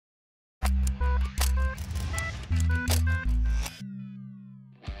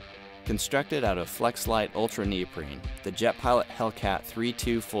Constructed out of Flex-lite Ultra Neoprene, the Jet Pilot Hellcat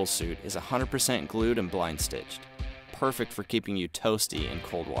 3.2 Fullsuit is 100% glued and blind stitched, perfect for keeping you toasty in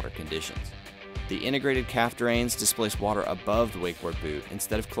cold water conditions. The integrated calf drains displace water above the wakeboard boot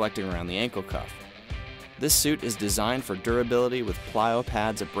instead of collecting around the ankle cuff. This suit is designed for durability with plyo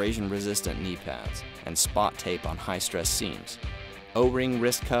pads, abrasion-resistant knee pads, and spot tape on high-stress seams. O-ring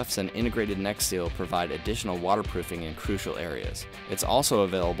wrist cuffs and integrated neck seal provide additional waterproofing in crucial areas. It's also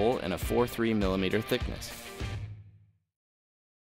available in a 4.3mm thickness.